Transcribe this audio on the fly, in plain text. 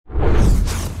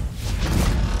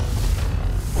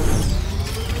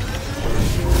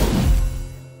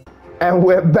And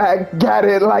we're back at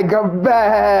it like a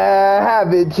bad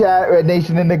habit, chat.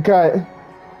 Rednation in the cut.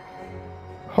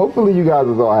 Hopefully you guys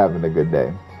are all having a good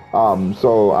day.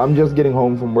 So I'm just getting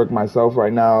home from work myself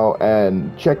right now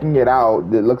and checking it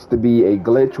out. It looks to be a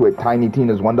glitch with Tiny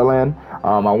Tina's Wonderland.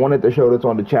 I wanted to show this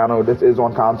on the channel. This is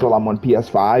on console. I'm on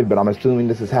PS5, but I'm assuming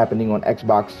this is happening on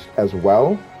Xbox as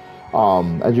well.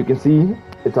 As you can see,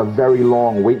 it's a very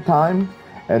long wait time.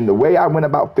 And the way I went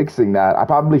about fixing that, I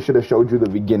probably should have showed you the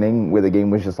beginning where the game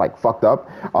was just like fucked up.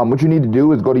 What you need to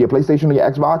do is go to your PlayStation or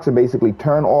your Xbox and basically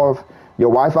turn off your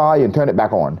Wi-Fi and turn it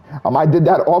back on. I did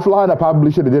that offline. I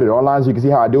probably should have did it online so you can see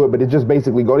how I do it. But it just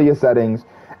basically go to your settings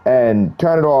and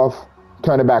turn it off,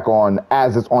 turn it back on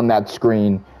as it's on that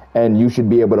screen. And you should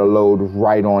be able to load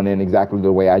right on in exactly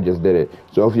the way I just did it.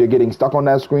 So if you're getting stuck on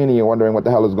that screen and you're wondering what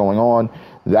the hell is going on,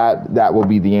 that will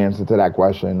be the answer to that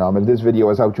question. If this video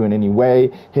has helped you in any way,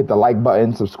 hit the like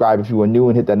button, subscribe if you are new,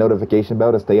 and hit that notification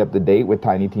bell to stay up to date with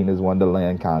Tiny Tina's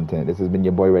Wonderland content. This has been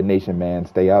your boy Rednation, man.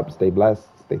 Stay up, stay blessed,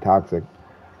 stay toxic.